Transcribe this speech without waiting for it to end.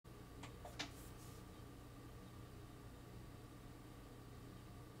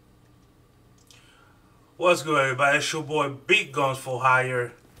What's good, everybody? It's your boy Big Guns for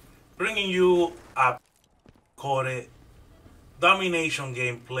Hire, bringing you a called it domination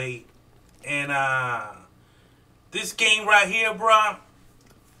gameplay. And this game right here, bro,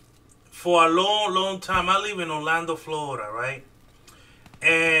 for a long time, I live in Orlando, Florida, right?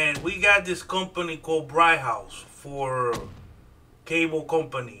 And we got this company called Bright House for cable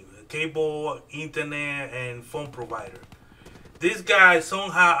company, cable, internet, and phone provider. This guy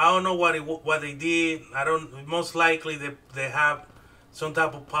somehow, I don't know what they did. I don't. Most likely they have some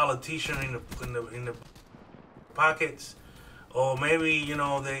type of politician in the pockets, or maybe they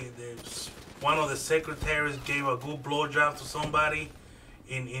one of the secretaries gave a good blowjob to somebody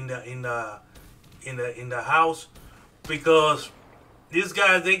in the house, because these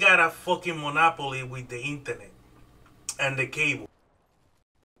guys, they got a fucking monopoly with the internet and the cable.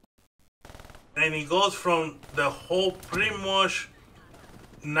 And it goes from the whole pretty much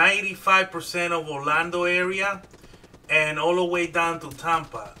 95% of Orlando area and all the way down to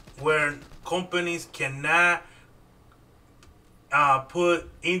Tampa, where companies cannot put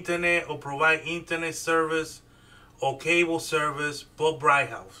internet or provide internet service or cable service but Bright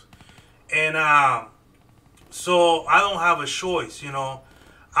House. And so I don't have a choice.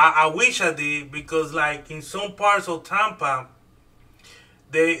 I wish I did, because like in some parts of Tampa,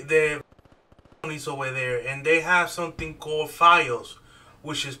 they is over there, and they have something called Fios,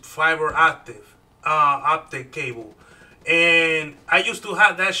 which is fiber optic cable. And I used to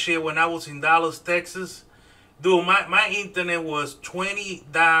have that shit when I was in Dallas, Texas. Dude, my internet was 20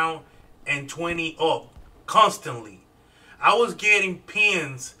 down and 20 up constantly. I was getting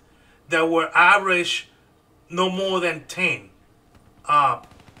pins that were average no more than 10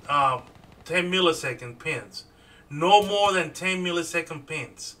 millisecond pins. No more than 10 millisecond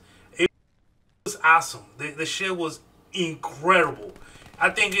pins. Was awesome. The shit was incredible.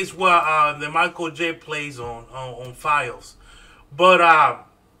 I think it's what the Michael J plays on Files, but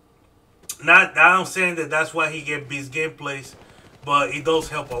not. I'm saying that that's why he get his gameplays, but it does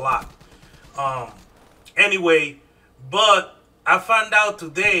help a lot. Anyway, but I found out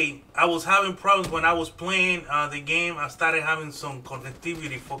today I was having problems when I was playing the game. I started having some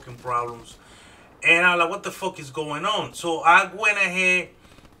connectivity fucking problems, and I'm like, what the fuck is going on? So I went ahead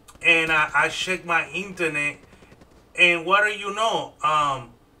and I checked my internet, and what do you know?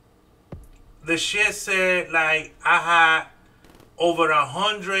 The shit said like I had over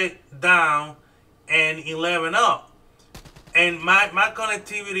 100 down and 11 up, and my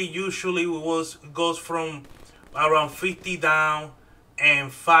connectivity usually goes from around 50 down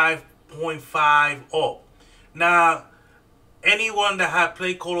and 5.5 up. Now, anyone that have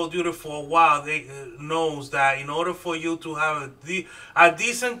played Call of Duty for a while, they knows that in order for you to have a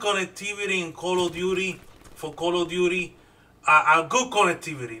decent connectivity in Call of Duty, a good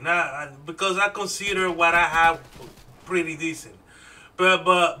connectivity, not because I consider what I have pretty decent, but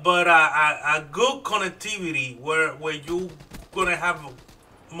a good connectivity where you gonna have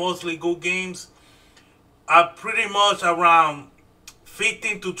mostly good games are pretty much around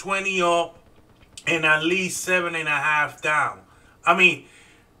 15 to 20 up and at least 7.5 down. I mean,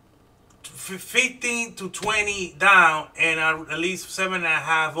 15 to 20 down and at least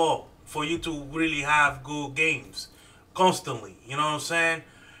 7.5 up for you to really have good games constantly. You know what I'm saying?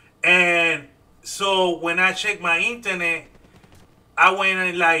 And so when I check my internet, I went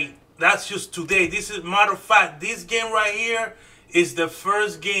and like, that's just today. This is, matter of fact, this game right here is the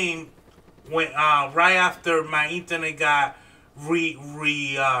first game when right after my internet got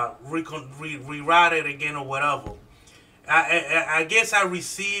rerouted again or whatever. I guess I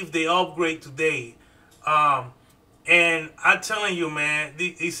received the upgrade today, and I'm telling you, man,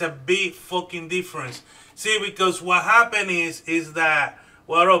 it's a big fucking difference. See, because what happened is that,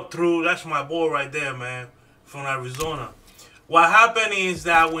 what up, True? That's my boy right there, man, from Arizona. What happened is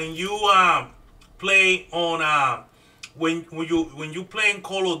that when you play on when you play in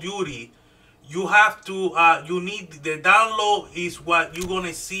Call of Duty, you have to you need the download is what you're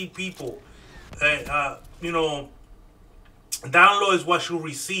gonna see people. Download is what you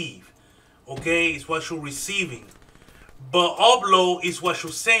receive. Okay, it's what you're receiving, but upload is what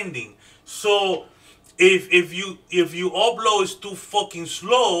you're sending. So if you upload is too fucking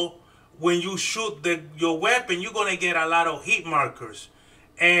slow, when you shoot your weapon, you're gonna get a lot of hit markers,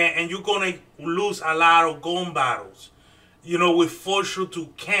 and you're gonna lose a lot of gun battles. We force you to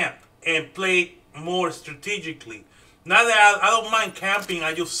camp and play more strategically. Not that I don't mind camping.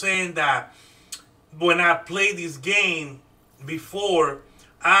 I'm just saying that when I play this game before,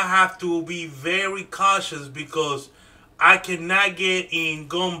 I have to be very cautious because I cannot get in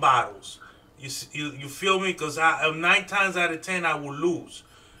gun battles. You feel me? Because 9 times out of 10 I will lose.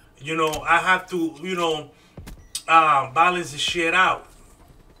 You know, I have to, you know, balance the shit out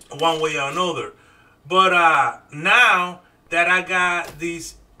one way or another. But now that I got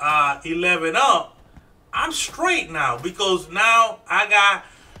these 11 up, I'm straight now because now I got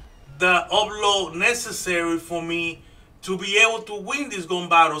the upload necessary for me to be able to win these gun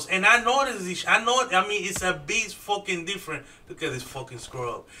battles. And I noticed this. I mean, it's a big fucking difference. Look at this fucking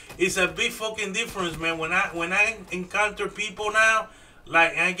scrub. It's a big fucking difference, man. When I encounter people now,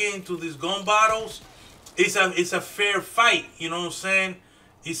 like I get into these gun battles, it's a fair fight. You know what I'm saying?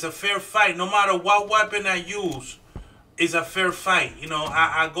 It's a fair fight. No matter what weapon I use, it's a fair fight. You know,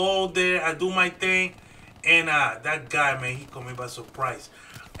 I go there, I do my thing, and that guy, man, he caught me by surprise.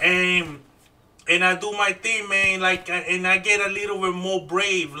 And I do my thing, man. Like, and I get a little bit more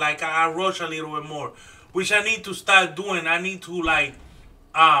brave. Like, I rush a little bit more, which I need to start doing. I need to like,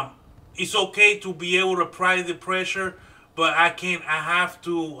 it's okay to be able to apply the pressure, but I can't. I have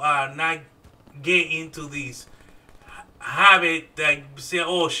to not get into these habit that say,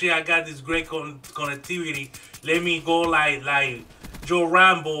 oh shit, I got this great connectivity. Let me go like Joe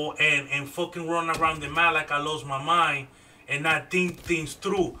Rambo and fucking run around the map like I lost my mind and not think things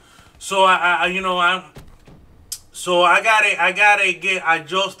through. So I you know I gotta get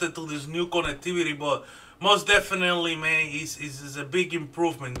adjusted to this new connectivity, but most definitely, man, it's a big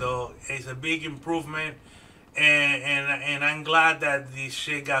improvement though. It's a big improvement, and I'm glad that this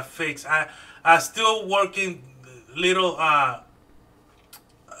shit got fixed. I still working little I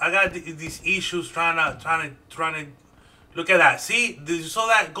got these issues trying to look at that. See, did you saw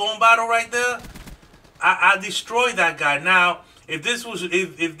that gun battle right there? I destroyed that guy. Now, if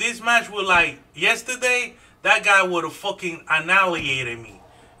this match was like yesterday, that guy would have fucking annihilated me.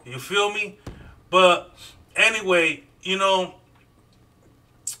 You feel me? But anyway, you know,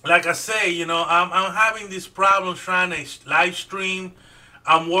 like I say, you know, I'm having these problems trying to live stream.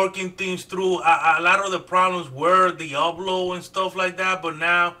 I'm working things through. A lot of the problems were the upload and stuff like that, but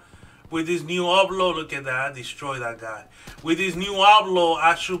now with this new upload, look at that, I destroyed that guy. With this new upload,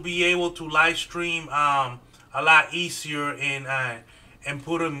 I should be able to live stream a lot easier and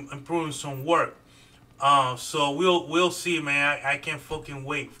put in some work. So we'll see, man. I can't fucking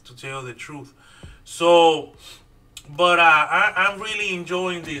wait to tell you the truth. So, but I'm really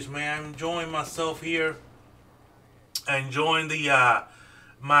enjoying this, man. I'm enjoying myself here. Enjoying the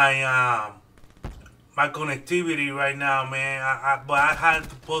my my connectivity right now, man. But I had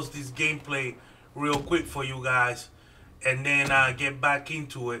to post this gameplay real quick for you guys, and then get back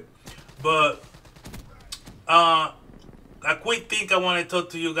into it. But a quick thing I want to talk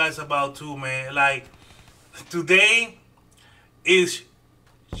to you guys about too, man. Like today is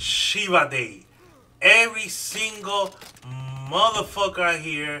Shiva Day. Every single motherfucker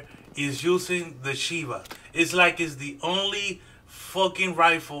here is using the Shiva. It's like it's the only fucking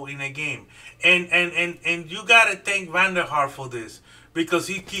rifle in the game. And you gotta thank Vanderhart for this. Because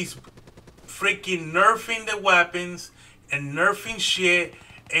he keeps freaking nerfing the weapons and nerfing shit,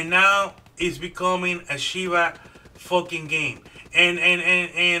 and now it's becoming a Shiva fucking game. And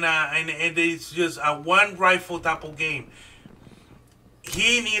it's just a one rifle type of game.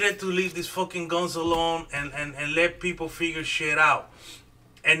 He needed to leave these fucking guns alone and let people figure shit out.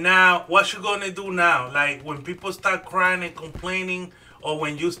 And now, what you gonna do now? Like when people start crying and complaining, or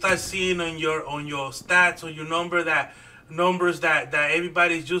when you start seeing on your stats or your numbers that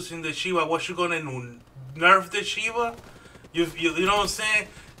everybody's using the Shiva, what you gonna do? Nerf the Shiva? You know what I'm saying?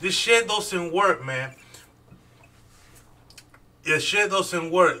 This shit doesn't work, man. This shit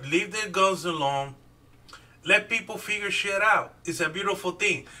doesn't work. Leave their guns alone. Let people figure shit out. It's a beautiful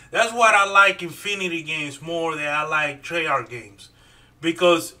thing. That's what I like Infinity games more than I like Treyarch games.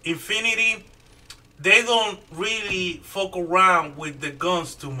 Because Infinity, they don't really fuck around with the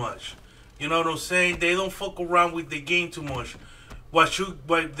guns too much. You know what I'm saying? They don't fuck around with the game too much. But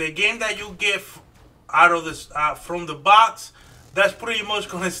the game that you get out of this from the box, that's pretty much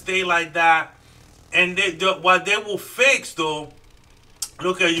gonna stay like that. And what they will fix though,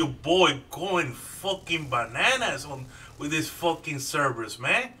 look at you boy going fucking bananas with these fucking servers,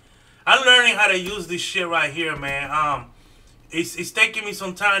 man. I'm learning how to use this shit right here, man. It's taking me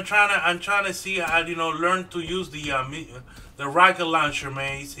some time. I'm trying to see how learn to use the rocket launcher,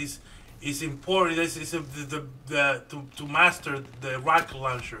 man. It's important. It's to master the rocket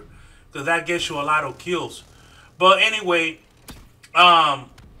launcher because that gets you a lot of kills. But anyway,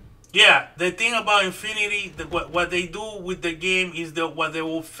 yeah, the thing about Infinity, what they do with the game is what they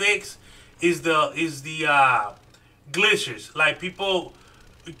will fix is the glitches, like people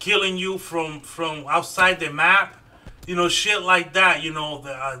killing you from outside the map. Shit like that,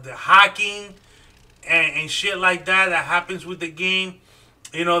 the hacking and shit like that happens with the game.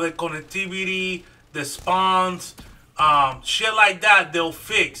 you know, the connectivity, the spawns, shit like that, they'll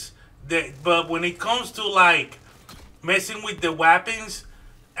fix. But when it comes to like messing with the weapons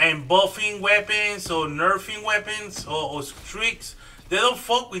and buffing weapons or nerfing weapons or streaks, they don't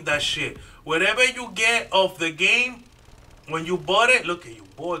fuck with that shit. Whatever you get of the game when you bought it, look at you,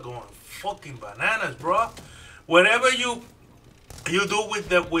 boy, going fucking bananas, bro. Whatever you do with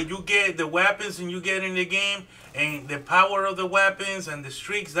the when you get the weapons and you get in the game and the power of the weapons and the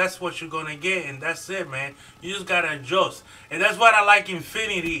streaks, that's what you're gonna get, and that's it, man. You just gotta adjust, and that's what I like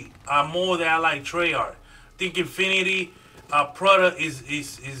Infinity more than I like Treyarch. I think Infinity product is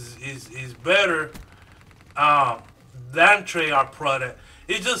better than Treyarch product.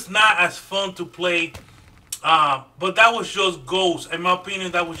 It's just not as fun to play. But that was just Ghost. In my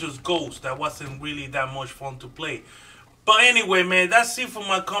opinion, that was just Ghost. That wasn't really that much fun to play. But anyway, man, that's it for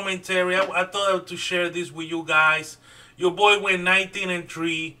my commentary. I thought I would to share this with you guys. Your boy went 19 and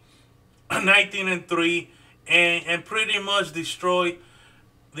 3, 19 and 3, and pretty much destroyed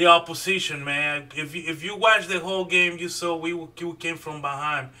the opposition, man. If you watch the whole game, you saw we came from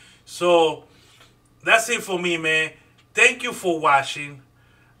behind. So that's it for me, man. Thank you for watching.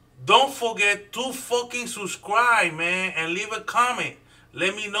 Don't forget to fucking subscribe, man, and leave a comment.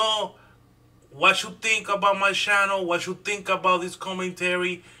 Let me know what you think about my channel, what you think about this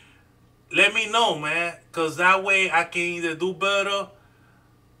commentary. Let me know, man, because that way I can either do better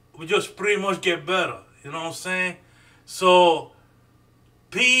or just pretty much get better. You know what I'm saying? So,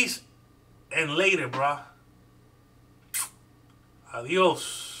 peace and later, bruh.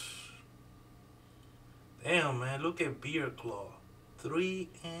 Adios. Damn, man, look at Beer Claw. 3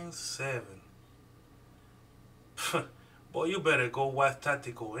 and 7. Boy, you better go watch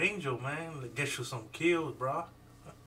Tactical Angel, man. Get you some kills, bro.